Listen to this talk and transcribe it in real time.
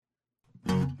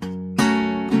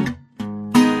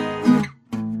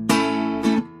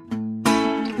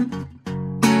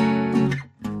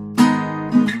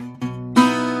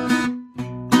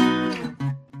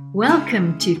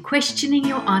Welcome to Questioning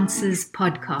Your Answers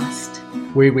podcast,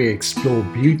 where we explore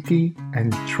beauty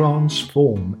and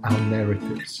transform our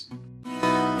narratives.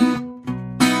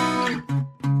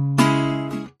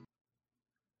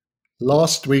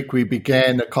 Last week, we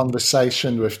began a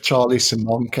conversation with Charlie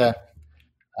Simonka,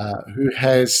 who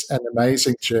has an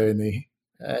amazing journey.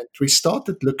 And we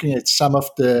started looking at some of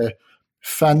the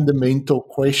fundamental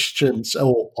questions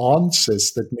or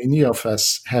answers that many of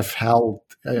us have held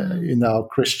in our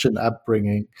Christian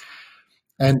upbringing,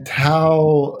 and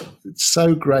how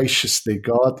so graciously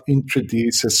God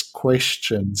introduces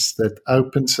questions that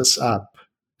opens us up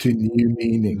to new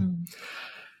meaning.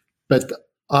 But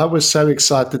I was so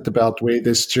excited about where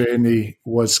this journey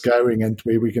was going and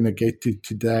where we're going to get to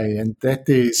today. And that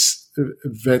is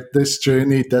that this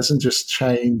journey doesn't just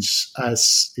change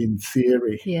us in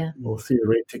theory or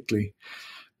theoretically,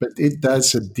 but it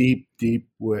does a deep, deep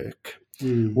work.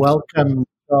 Welcome,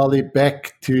 Charlie,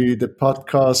 back to the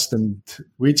podcast. And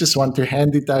we just want to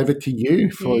hand it over to you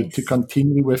to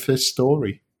continue with this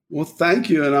story. Well,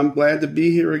 thank you. And I'm glad to be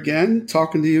here again,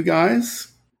 talking to you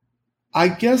guys. I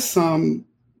guess the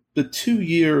 2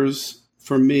 years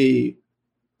for me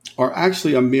are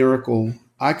actually a miracle.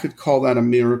 I could call that a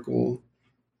miracle.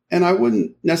 And I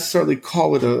wouldn't necessarily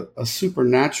call it a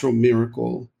supernatural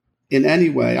miracle in any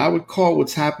way. I would call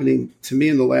what's happening to me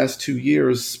in the last 2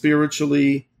 years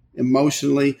spiritually,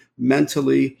 emotionally,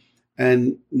 mentally,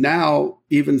 and now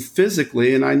even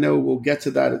physically, and I know we'll get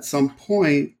to that at some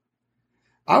point,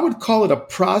 I would call it a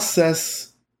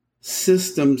process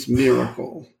systems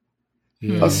miracle.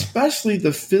 Especially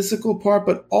the physical part,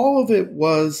 but all of it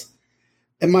was,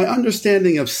 and my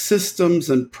understanding of systems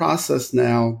and process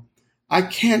now, I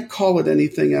can't call it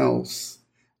anything else.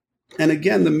 And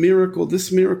again,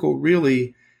 this miracle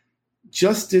really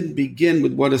just didn't begin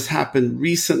with what has happened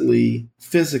recently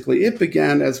physically. It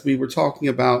began, as we were talking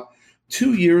about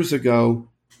 2 years ago,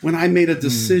 when I made a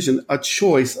decision, a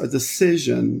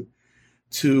decision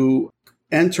to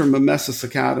enter Mimesis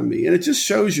Academy. And it just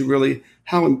shows you really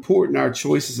how important our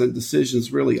choices and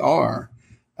decisions really are.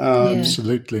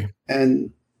 Absolutely.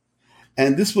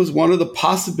 And this was one of the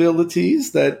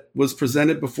possibilities that was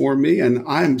presented before me. And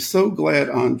I'm so glad,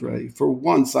 Andre, for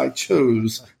once I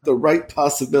chose the right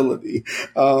possibility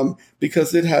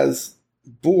because it has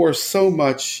bore so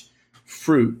much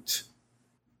fruit.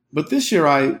 But this year,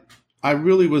 I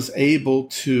really was able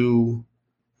to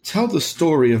tell the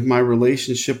story of my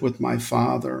relationship with my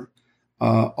father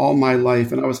all my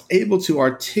life. And I was able to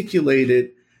articulate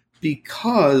it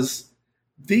because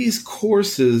these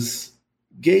courses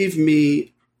gave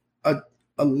me a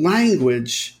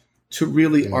language to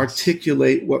really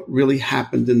articulate what really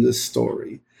happened in this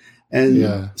story.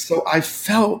 And so I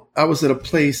felt I was at a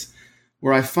place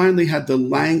where I finally had the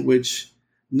language,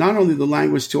 not only the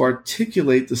language to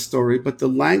articulate the story, but the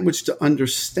language to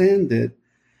understand it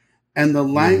and the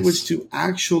language to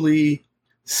actually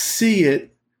see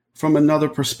it from another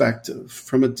perspective,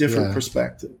 from a different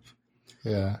perspective.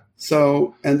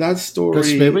 So, and that story...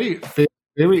 Because very,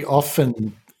 very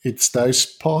often it's those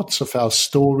parts of our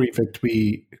story that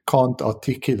we can't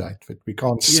articulate, that we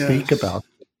can't speak about,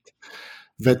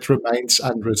 that remains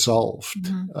unresolved.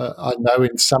 I know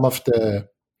in some of the,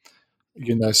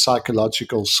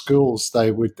 psychological schools,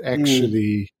 they would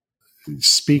actually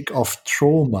speak of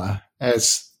trauma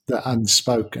as the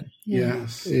unspoken.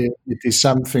 Yes. It is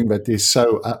something that is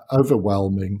so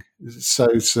overwhelming, so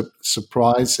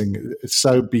surprising,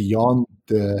 so beyond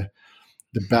the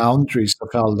boundaries of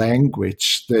our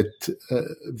language that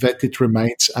it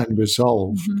remains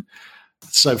unresolved.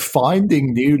 So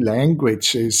finding new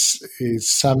language is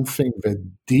something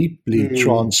that deeply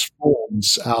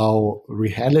transforms our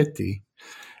reality.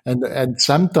 And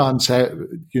sometimes,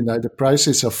 the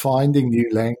process of finding new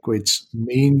language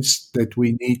means that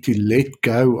we need to let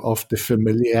go of the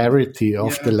familiarity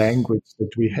of the language that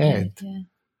we had.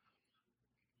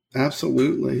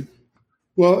 Absolutely.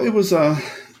 Well, it was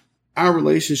our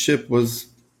relationship was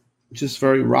just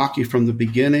very rocky from the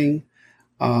beginning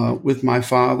with my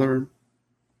father.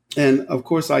 And of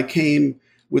course, I came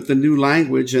with the new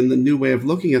language and the new way of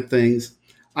looking at things.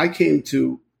 I came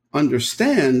to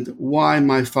understand why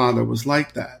my father was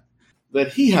like that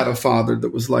he had a father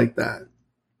that was like that.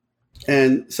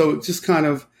 And so it just kind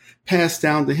of passed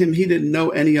down to him. He didn't know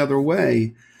any other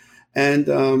way.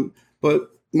 And,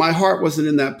 but my heart wasn't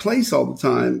in that place all the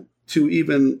time to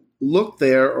even look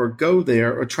there or go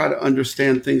there or try to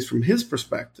understand things from his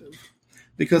perspective,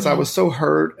 because I was so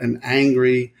hurt and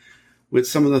angry with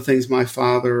some of the things my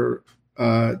father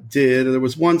did. There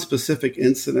was one specific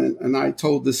incident, and I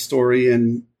told this story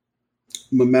in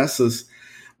Mimesis.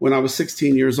 When I was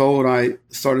 16 years old, I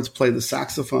started to play the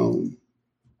saxophone.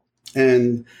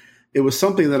 And it was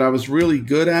something that I was really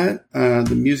good at.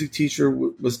 The music teacher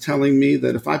was telling me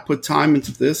that if I put time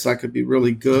into this, I could be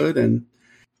really good.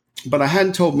 But I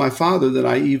hadn't told my father that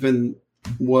I even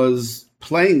was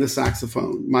playing the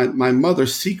saxophone. My mother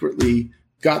secretly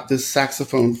got this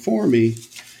saxophone for me.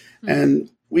 And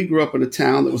we grew up in a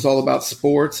town that was all about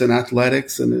sports and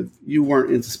athletics. And if you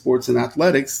weren't into sports and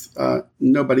athletics,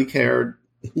 nobody cared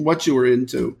what you were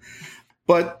into.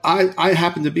 But I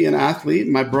happened to be an athlete,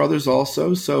 my brothers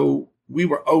also. So we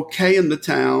were okay in the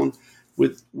town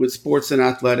with sports and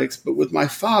athletics. But with my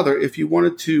father, if you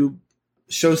wanted to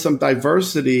show some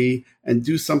diversity and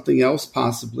do something else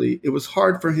possibly, it was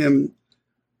hard for him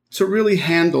to really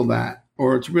handle that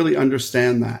or to really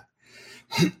understand that.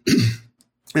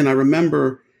 And I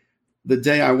remember the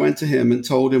day I went to him and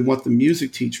told him what the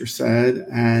music teacher said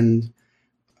and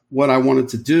what I wanted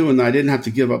to do. And I didn't have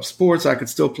to give up sports. I could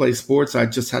still play sports. I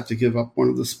just had to give up one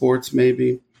of the sports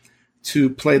maybe to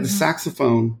play the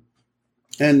saxophone.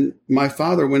 And my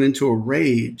father went into a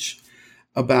rage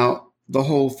about the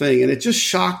whole thing. And it just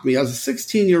shocked me. As a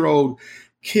 16-year-old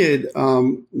kid,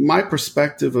 my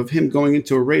perspective of him going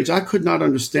into a rage, I could not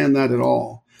understand that at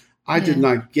all. I did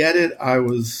not get it. I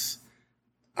was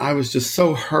just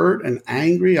so hurt and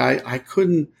angry. I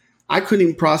couldn't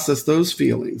even process those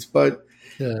feelings. But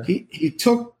he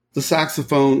took the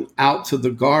saxophone out to the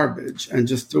garbage and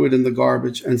just threw it in the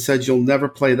garbage and said, "You'll never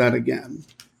play that again."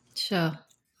 Sure.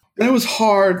 And it was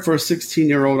hard for a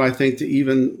 16-year-old, I think, to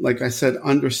even, like I said,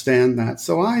 understand that.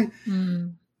 So I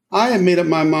had made up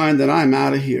my mind that I'm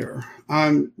out of here.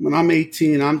 When I'm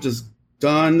 18, I'm just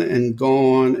done and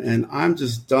gone, and I'm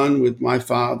just done with my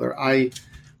father. I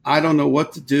don't know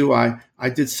what to do. I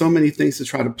did so many things to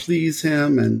try to please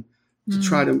him and to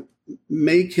try to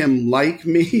make him like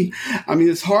me. I mean,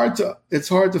 it's hard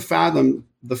to fathom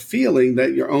the feeling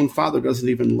that your own father doesn't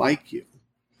even like you.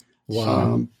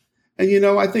 Wow. And,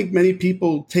 I think many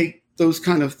people take those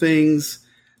kind of things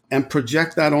and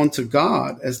project that onto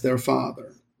God as their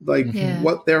father, like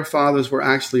what their fathers were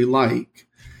actually like.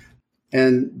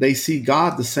 And they see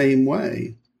God the same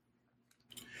way.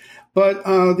 But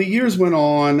the years went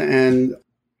on, and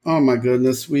oh my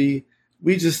goodness, we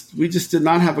just did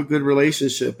not have a good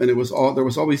relationship, and there was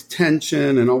always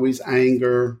tension and always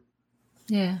anger.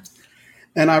 Yeah.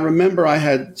 And I remember I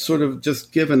had sort of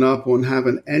just given up on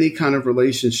having any kind of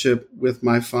relationship with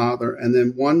my father. And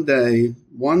then one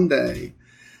day,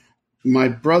 my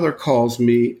brother calls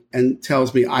me and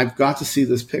tells me, "I've got to see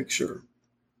this picture.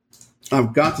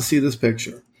 I've got to see this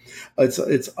picture."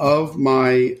 It's of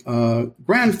my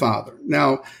grandfather.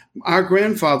 Now, our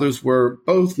grandfathers were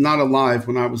both not alive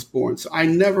when I was born. So I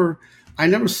never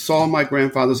saw my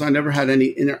grandfathers. I never had any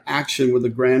interaction with a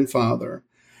grandfather.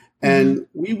 And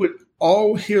we would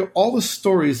all hear all the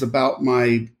stories about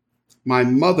my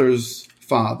mother's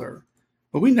father,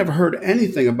 but we never heard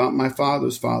anything about my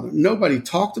father's father. Nobody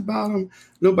talked about him.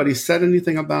 Nobody said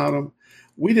anything about him.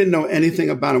 We didn't know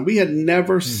anything about him. We had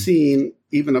never seen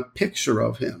even a picture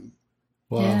of him.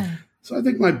 Wow. Yeah. So I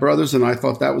think my brothers and I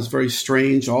thought that was very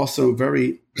strange, also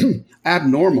very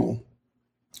abnormal,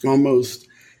 almost,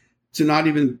 to not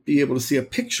even be able to see a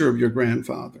picture of your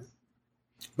grandfather.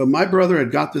 But my brother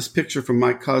had got this picture from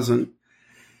my cousin,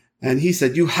 and he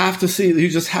said, you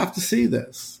just have to see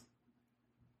this.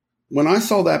 When I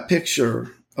saw that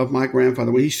picture of my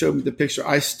grandfather, when he showed me the picture,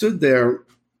 I stood there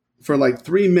for like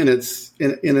 3 minutes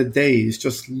in a daze,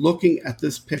 just looking at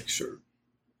this picture.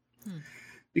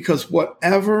 Because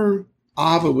whatever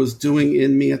Abba was doing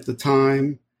in me at the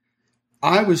time,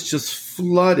 I was just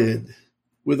flooded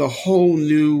with a whole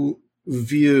new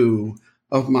view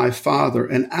of my father,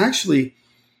 and actually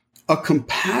a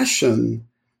compassion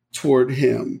toward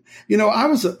him. I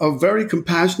was a very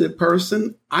compassionate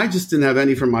person. I just didn't have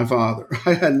any for my father.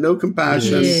 I had no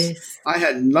compassion. Yes. I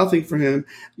had nothing for him.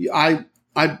 I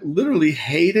literally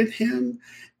hated him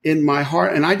in my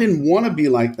heart, and I didn't want to be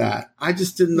like that. I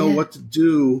just didn't know what to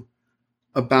do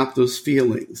about those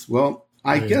feelings. Well,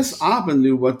 I guess Abba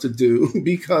knew what to do,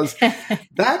 because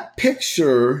that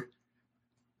picture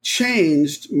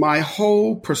changed my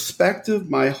whole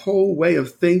perspective, my whole way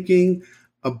of thinking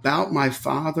about my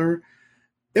father.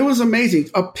 It was amazing.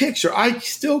 A picture. I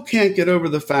still can't get over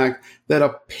the fact that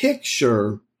a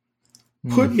picture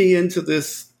put me into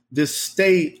this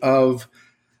state of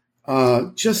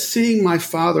just seeing my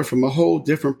father from a whole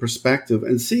different perspective,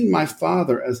 and seeing my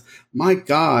father as, my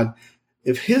God,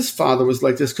 if his father was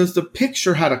like this, because the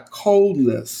picture had a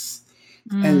coldness.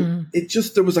 And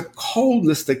there was a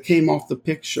coldness that came off the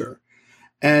picture.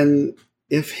 And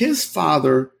if his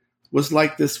father was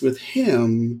like this with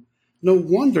him, no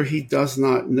wonder he does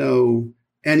not know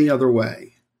any other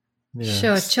way. Yes.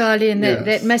 Sure, Charlie, and Yes.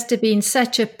 that must have been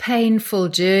such a painful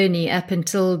journey up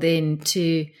until then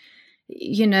to,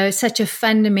 such a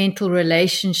fundamental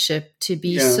relationship to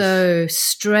be Yes. so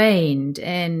strained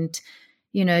and,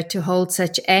 to hold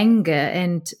such anger.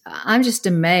 And I'm just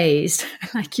amazed,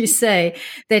 like you say,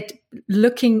 that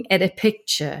looking at a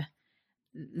picture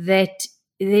that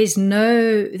there's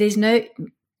no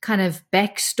kind of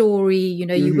backstory,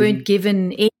 you weren't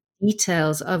given any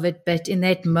details of it, but in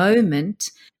that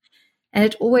moment, and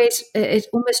it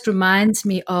almost reminds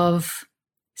me of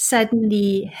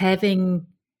suddenly having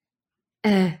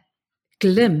a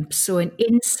glimpse or an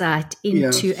insight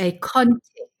into Yes. a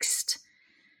context,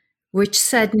 which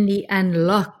suddenly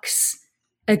unlocks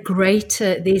a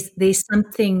greater, there's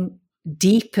something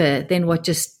deeper than what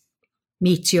just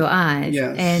meets your eyes.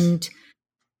 Yes.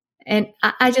 And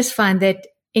I just find that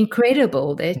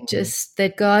incredible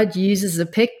that God uses a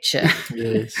picture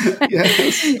Yes.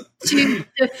 Yes. to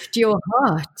shift your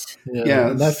heart. Yeah.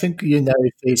 Yes. And I think,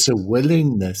 if there's a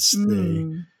willingness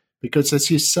there, because as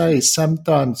you say,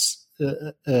 sometimes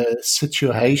a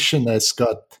situation has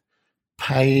got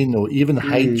pain or even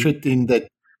hatred in that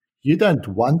you don't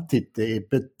want it there,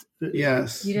 but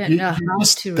Yes. You don't know how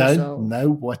just to don't resolve. know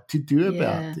what to do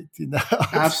about it.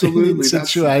 I've Absolutely. been in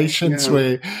situations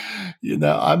where,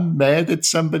 I'm mad at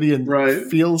somebody and Right.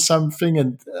 feel something,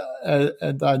 and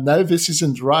I know this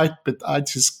isn't right, but I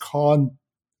just can't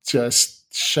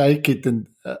just shake it. And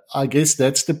I guess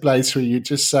that's the place where you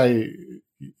just say,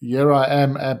 "Here I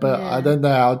am, Abba. Yeah. I don't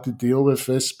know how to deal with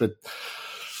this, but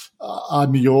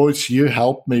I'm yours. You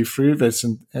help me through this,"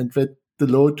 and that the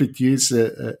Lord would use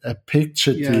a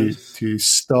picture Yes. to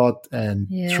start and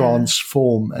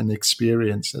transform an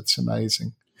experience. That's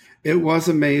amazing. It was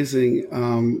amazing.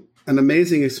 An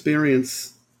amazing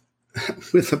experience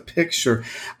with a picture.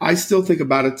 I still think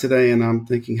about it today, and I'm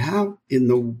thinking, how in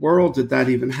the world did that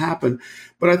even happen?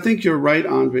 But I think you're right,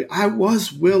 Andre. I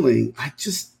was willing. I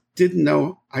just didn't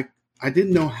know. I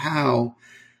didn't know how.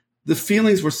 The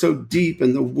feelings were so deep,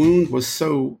 and the wound was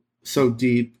so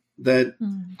deep that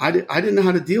I didn't know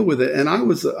how to deal with it. And I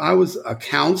was a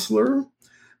counselor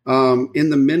in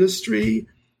the ministry,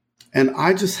 and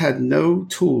I just had no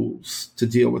tools to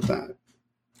deal with that.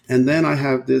 And then I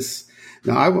have this.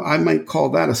 Now I might call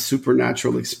that a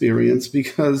supernatural experience,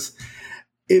 because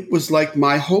it was like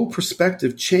my whole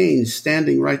perspective changed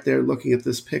standing right there looking at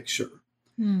this picture.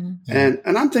 And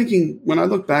I'm thinking, when I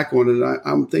look back on it,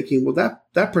 I'm thinking, well,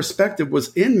 that perspective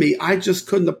was in me. I just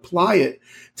couldn't apply it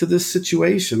to this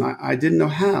situation. I didn't know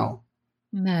how.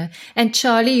 No. And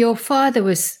Charlie, your father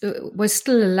was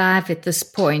still alive at this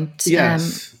point.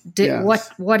 Yes. Yes.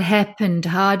 What happened?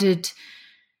 How did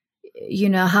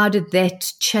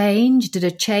that change? Did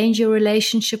it change your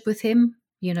relationship with him,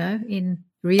 in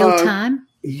real time?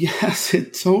 Yes,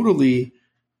 it totally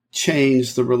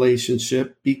changed the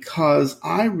relationship, because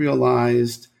I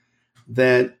realized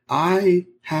that I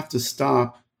have to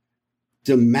stop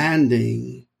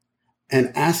demanding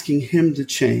and asking him to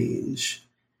change.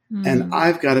 And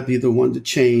I've got to be the one to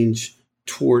change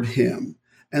toward him.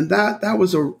 And that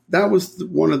was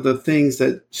one of the things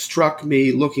that struck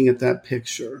me looking at that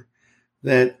picture,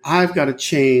 that I've got to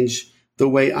change the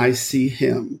way I see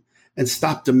him and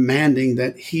stop demanding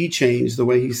that he change the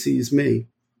way he sees me.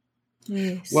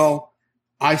 Yes. Well,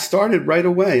 I started right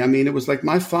away. I mean, it was like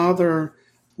my father,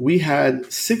 we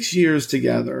had 6 years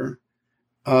together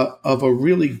of a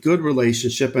really good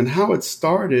relationship. And how it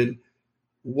started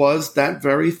was that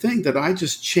very thing, that I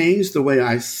just changed the way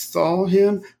I saw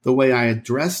him, the way I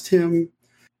addressed him,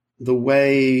 the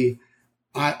way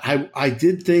I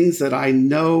did things that I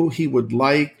know he would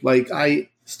like. Like, I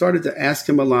started to ask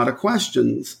him a lot of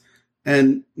questions.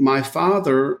 And my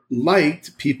father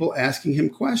liked people asking him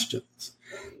questions.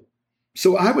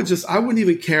 So I wouldn't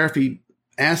even care if he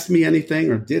asked me anything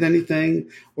or did anything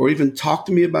or even talked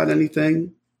to me about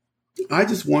anything. I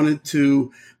just wanted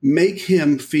to make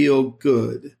him feel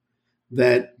good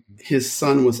that his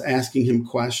son was asking him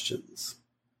questions.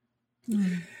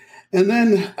 And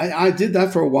then I did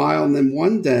that for a while. And then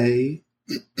one day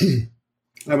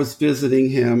I was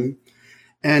visiting him,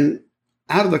 and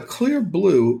out of the clear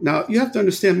blue, now you have to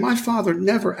understand, my father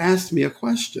never asked me a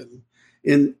question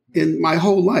in my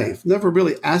whole life, never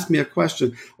really asked me a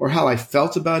question or how I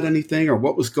felt about anything or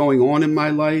what was going on in my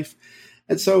life.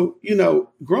 And so,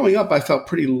 growing up, I felt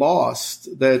pretty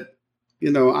lost, that,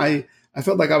 I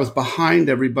felt like I was behind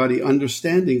everybody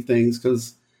understanding things,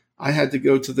 because I had to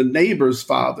go to the neighbors'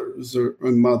 fathers or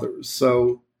mothers.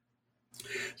 So,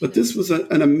 but this was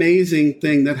an amazing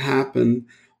thing that happened.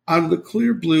 Out of the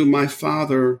clear blue, my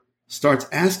father starts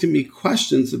asking me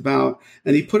questions about,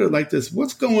 and he put it like this: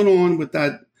 what's going on with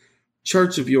that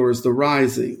church of yours, the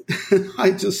Rising.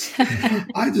 I just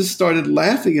started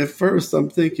laughing at first. I'm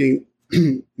thinking,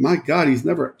 my God, he's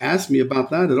never asked me about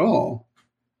that at all.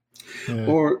 Yeah.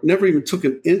 Or never even took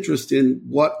an interest in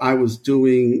what I was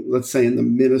doing, let's say in the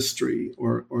ministry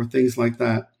or things like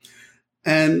that.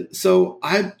 And so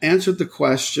I answered the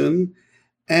question,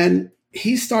 and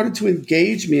he started to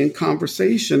engage me in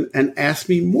conversation and ask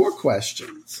me more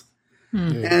questions.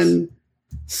 Yes. And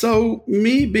so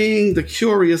me being the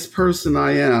curious person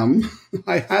I am,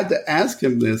 I had to ask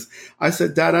him this. I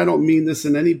said, Dad, I don't mean this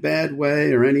in any bad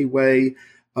way or any way,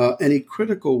 any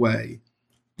critical way,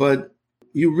 but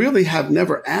you really have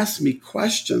never asked me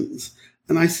questions.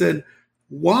 And I said,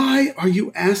 why are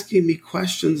you asking me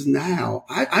questions now?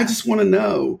 I just want to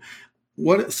know,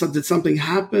 did something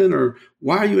happen, or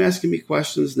why are you asking me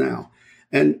questions now?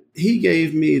 And he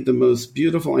gave me the most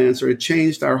beautiful answer. It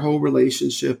changed our whole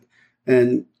relationship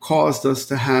and caused us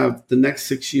to have the next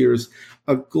 6 years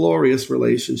a glorious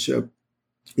relationship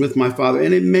with my father.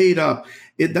 And it made up,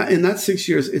 in that 6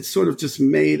 years, it sort of just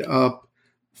made up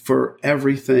for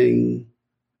everything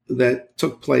that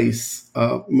took place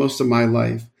most of my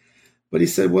life. But he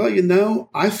said, well,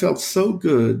 I felt so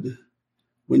good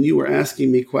when you were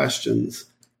asking me questions.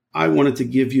 I wanted to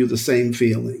give you the same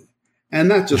feeling.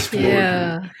 And that just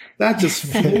floored me. That just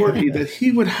floored me that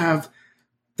he would have,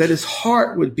 that his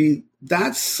heart would be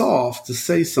that soft to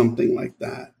say something like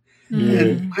that.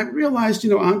 And I realized,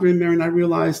 Andre and Marion, I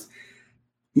realized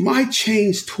my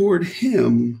change toward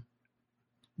him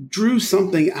drew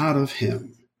something out of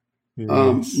him.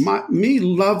 Yes. Me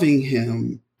loving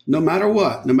him, no matter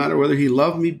what, no matter whether he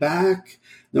loved me back,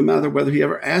 no matter whether he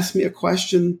ever asked me a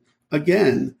question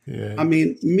again. Yeah. I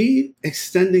mean, me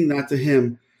extending that to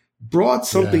him brought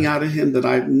something out of him that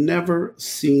I've never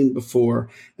seen before.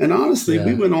 And honestly,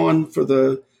 we went on for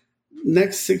the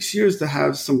next 6 years to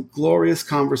have some glorious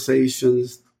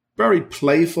conversations, very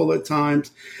playful at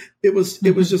times. It was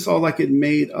just all like it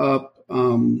made up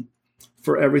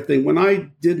for everything. When I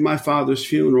did my father's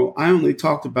funeral, I only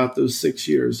talked about those 6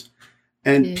 years,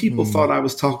 and people thought I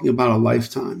was talking about a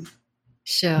lifetime.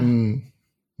 Sure.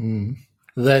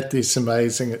 That is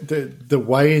amazing. The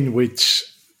way in which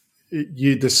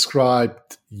you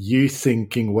described you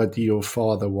thinking what your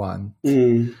father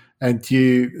wanted. And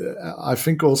you, I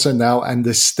think also now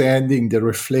understanding the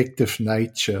reflective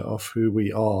nature of who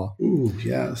we are. Ooh,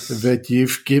 yes. That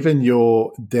you've given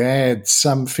your dad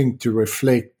something to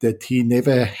reflect that he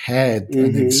never had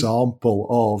an example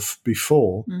of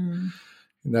before.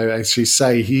 As you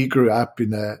say, he grew up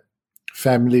in a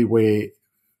family where,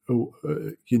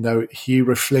 he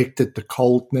reflected the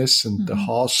coldness and the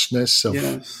harshness of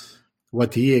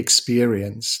what he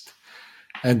experienced.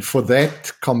 And for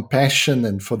that compassion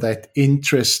and for that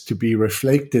interest to be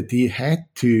reflected, he had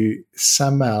to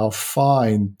somehow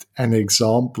find an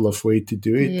example of way to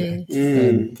do it.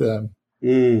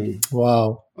 And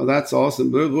wow. Well, that's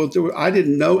awesome. I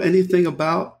didn't know anything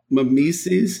about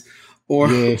mimesis or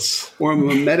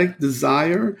mimetic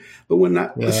desire, but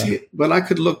but I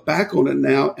could look back on it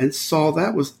now and saw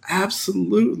that was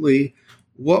absolutely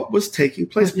what was taking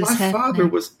place. My father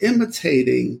was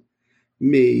imitating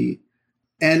me.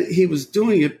 And he was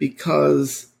doing it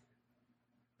because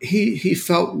he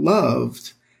felt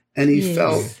loved, and he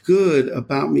felt good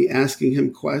about me asking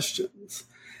him questions.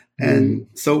 And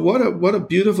so what a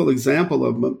beautiful example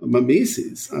of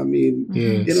mimesis. I mean,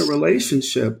 in a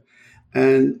relationship.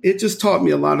 And it just taught me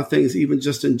a lot of things, even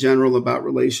just in general about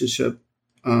relationship.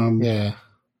 That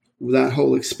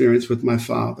whole experience with my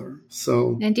father.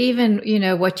 So, and even,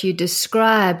 what you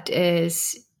described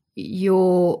as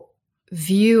your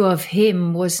view of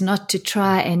him was not to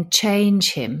try and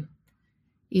change him,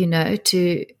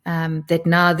 that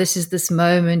now this is this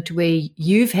moment where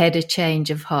you've had a change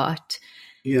of heart.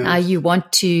 You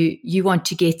want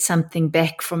to get something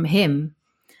back from him,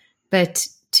 but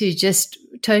to just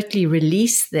totally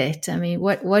release that. I mean,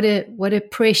 what a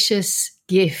precious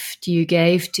gift you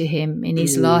gave to him in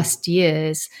his last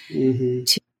years, to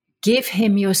give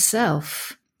him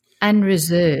yourself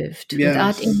unreserved,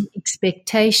 without any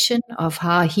expectation of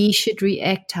how he should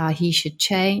react, how he should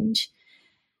change,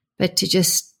 but to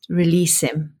just release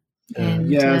him.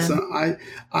 And,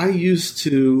 I used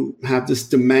to have this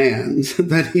demand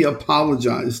that he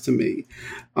apologize to me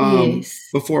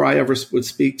before I ever would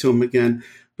speak to him again.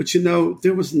 But,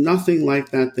 there was nothing like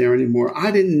that there anymore.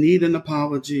 I didn't need an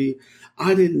apology.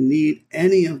 I didn't need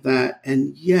any of that.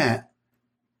 And yet,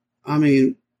 I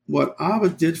mean, what Abba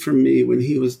did for me when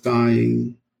he was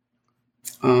dying,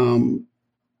 about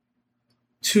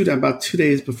 2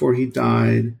 days before he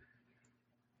died,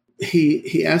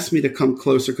 he asked me to come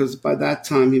closer because by that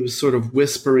time he was sort of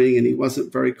whispering and he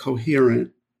wasn't very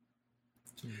coherent.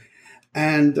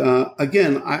 And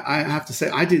again, I have to say,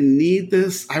 I didn't need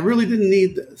this. I really didn't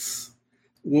need this,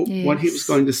 what he was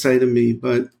going to say to me.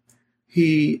 But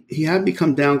he had me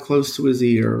come down close to his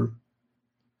ear.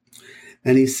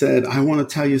 And he said, I want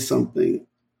to tell you something.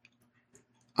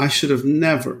 I should have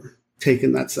never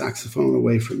taken that saxophone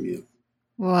away from you.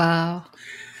 Wow.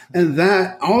 And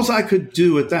that, all I could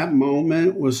do at that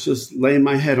moment was just lay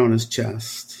my head on his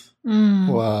chest.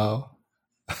 Wow.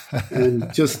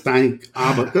 And just thank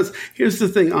Abba. Because here's the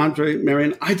thing, Andre,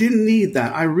 Marion, I didn't need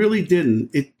that. I really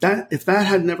didn't. If that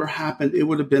had never happened, it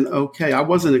would have been okay. I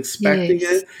wasn't expecting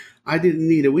it. I didn't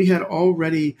need it. We had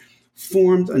already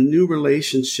formed a new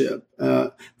relationship.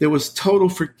 There was total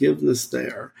forgiveness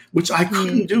there, which I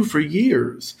couldn't do for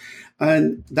years.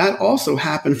 And that also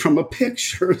happened from a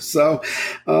picture. So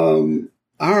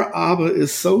our Abba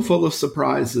is so full of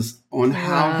surprises on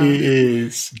how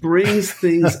he brings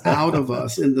things out of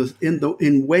us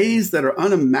in ways that are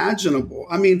unimaginable.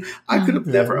 I mean, I could have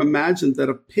never imagined that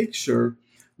a picture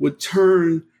would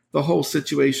turn the whole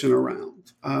situation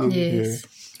around.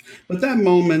 But that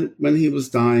moment when he was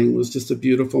dying was just a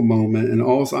beautiful moment. And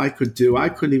all I could do, I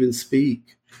couldn't even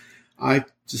speak. I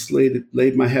just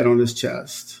laid my head on his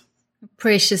chest. A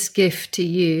precious gift to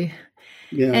you.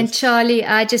 Yes. And Charlie,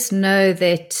 I just know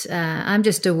that I'm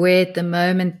just aware at the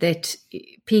moment that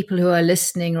people who are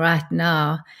listening right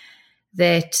now,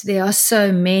 that there are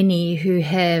so many who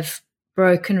have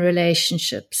broken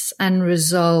relationships,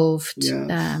 unresolved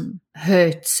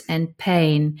hurts and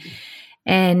pain.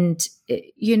 And,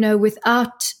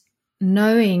 without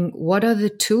knowing what are the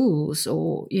tools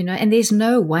and there's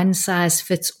no one size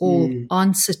fits all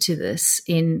answer to this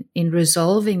in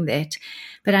resolving that.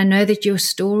 But I know that your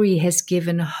story has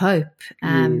given hope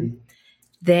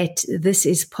that this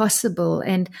is possible.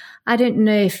 And I don't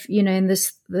know if, in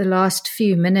the last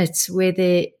few minutes,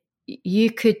 whether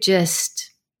you could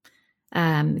just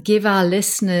give our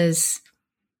listeners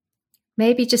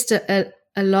maybe just a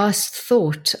last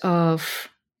thought of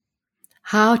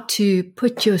how to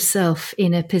put yourself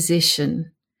in a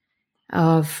position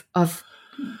of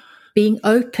being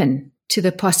open to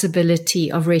the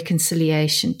possibility of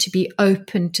reconciliation, to be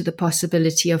open to the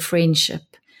possibility of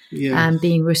friendship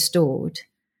being restored.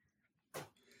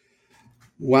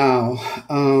 Wow.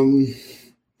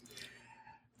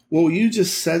 Well, you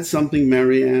just said something,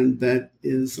 Marianne, that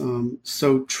is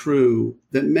so true,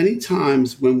 that many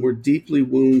times when we're deeply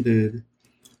wounded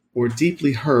or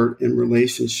deeply hurt in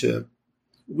relationship,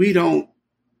 we don't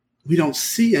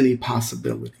see any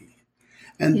possibility.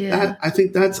 And that, I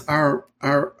think that's our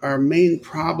main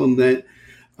problem, that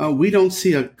we don't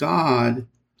see a God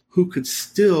who could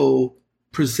still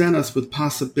present us with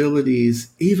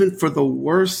possibilities, even for the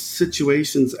worst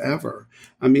situations ever.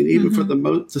 I mean, even for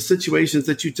the situations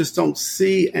that you just don't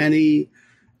see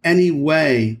any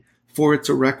way for it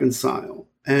to reconcile.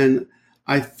 And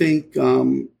I think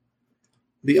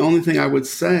the only thing I would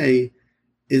say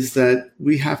is that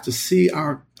we have to see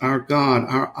our God,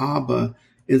 our Abba,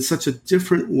 in such a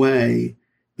different way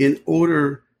in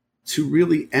order to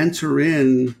really enter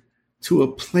in to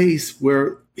a place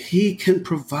where he can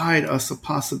provide us a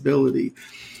possibility.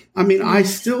 I mean, I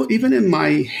still, even in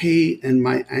my hate and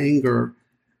my anger,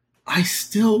 I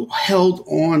still held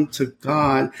on to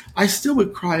God. I still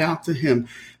would cry out to him,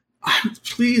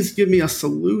 please give me a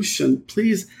solution.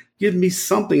 Please give me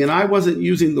something. And I wasn't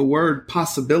using the word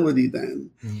possibility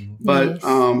then. But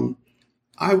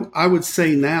I would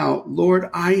say now, Lord,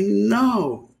 I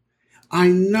know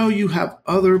you have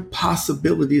other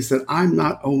possibilities that I'm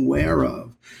not aware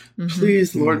of.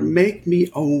 Please, Lord, make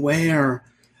me aware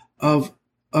of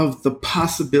the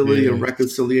possibility of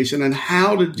reconciliation and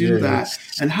how to do that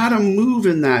and how to move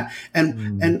in that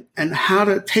and how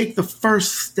to take the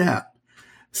first step.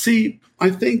 See,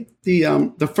 I think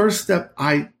the first step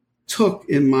I took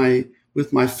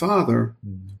with my father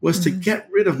was to get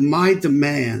rid of my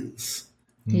demands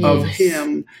of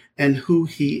him and who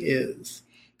he is.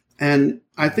 And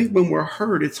I think when we're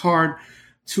hurt, it's hard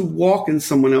to walk in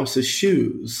someone else's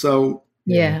shoes. So,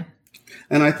 and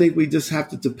I think we just have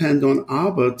to depend on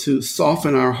Abba to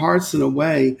soften our hearts in a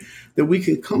way that we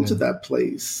can come to that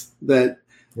place that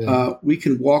we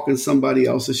can walk in somebody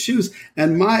else's shoes.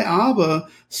 And my Abba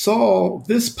saw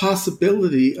this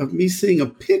possibility of me seeing a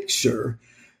picture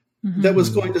that was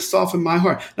going to soften my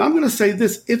heart. Now, I'm going to say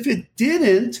this. If it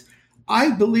didn't,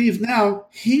 I believe now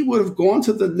he would have gone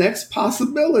to the next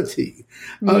possibility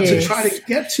to try to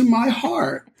get to my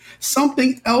heart.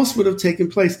 Something else would have taken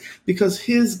place because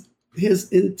his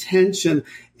intention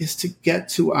is to get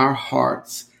to our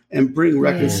hearts and bring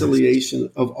reconciliation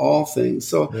of all things.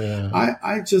 So I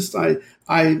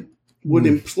would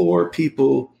implore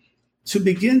people to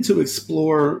begin to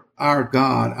explore our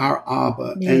God, our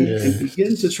Abba, and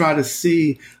begin to try to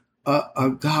see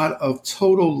a God of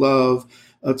total love,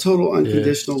 a total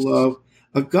unconditional love,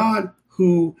 a God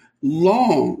who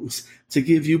longs to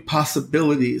give you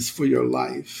possibilities for your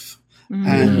life,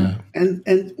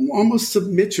 and almost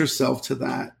submit yourself to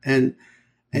that, and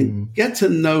get to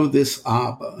know this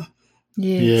Abba.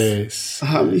 Yes.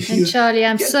 And Charlie,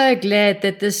 I'm so glad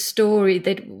that this story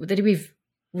that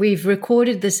we've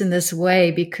recorded this in this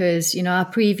way, because our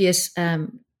previous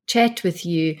chat with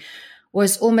you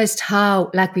was almost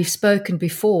how, like we've spoken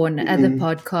before in other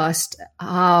podcasts,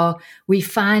 how we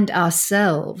find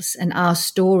ourselves and our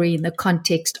story in the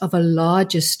context of a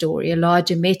larger story, a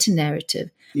larger meta-narrative.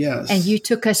 Yes. And you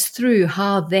took us through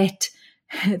how that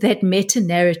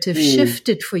meta-narrative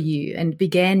shifted for you and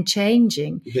began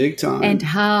changing. Big time. And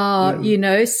how,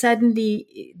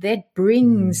 suddenly that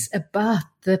brings about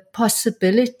the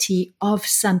possibility of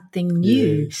something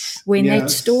new. Yes. When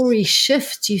that story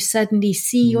shifts, you suddenly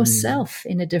see yourself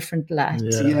in a different light.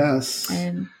 Yeah. Yes.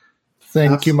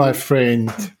 Thank you, my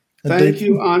friend. Thank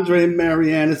you, Andre and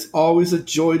Marianne. It's always a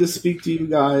joy to speak to you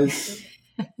guys.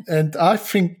 And I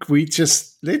think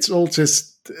let's all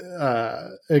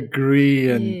agree.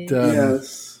 And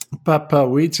Papa,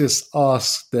 we just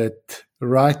ask that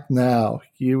right now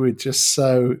you would just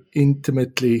so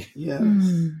intimately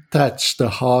touch the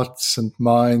hearts and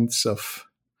minds of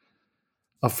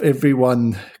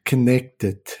everyone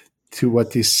connected to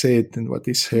what is said and what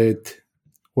is heard,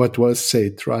 what was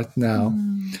said right now.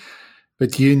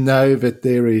 But that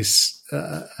there is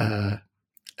a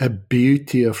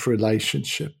beauty of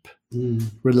relationship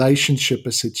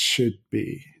as it should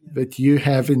be, that you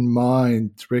have in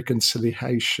mind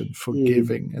reconciliation,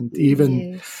 forgiving, and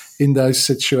even in those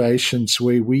situations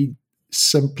where we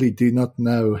simply do not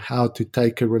know how to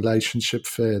take a relationship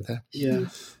further,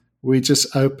 we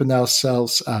just open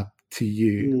ourselves up to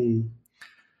you,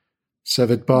 so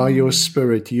that by your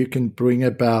Spirit you can bring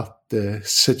about the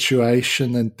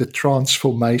situation and the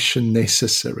transformation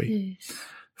necessary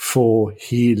for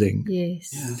healing.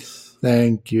 Yes.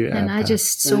 Thank you, And Abba. I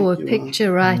just saw a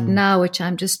picture right now, which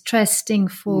I'm just trusting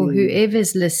for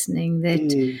whoever's listening,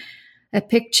 that a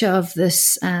picture of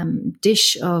this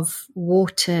dish of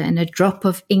water and a drop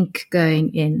of ink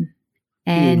going in,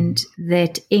 and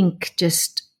that ink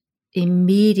just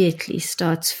immediately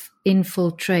starts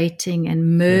infiltrating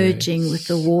and merging with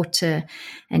the water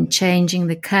and changing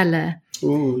the color.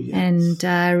 Oh, yes. And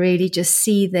I really just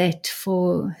see that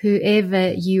for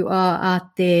whoever you are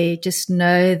out there, just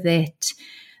know that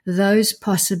those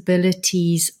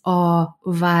possibilities are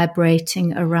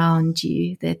vibrating around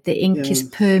you, that the ink is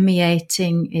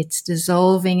permeating, it's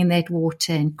dissolving in that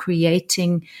water and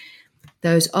creating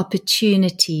those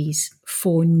opportunities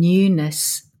for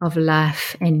newness of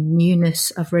life and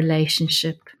newness of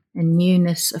relationship and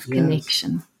newness of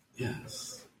connection. Yes.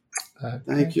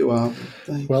 Thank you, Albert.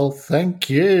 Thank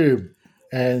you.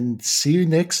 And see you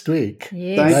next week.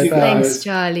 Yes. Thank you, guys. Thanks,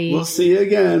 Charlie. We'll see you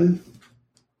again.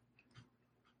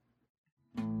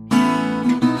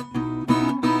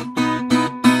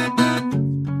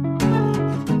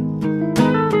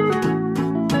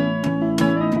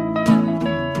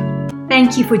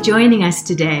 Thank you for joining us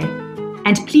today.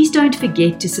 And please don't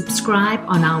forget to subscribe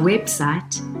on our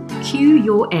website,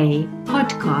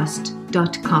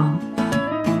 qyourapodcast.com.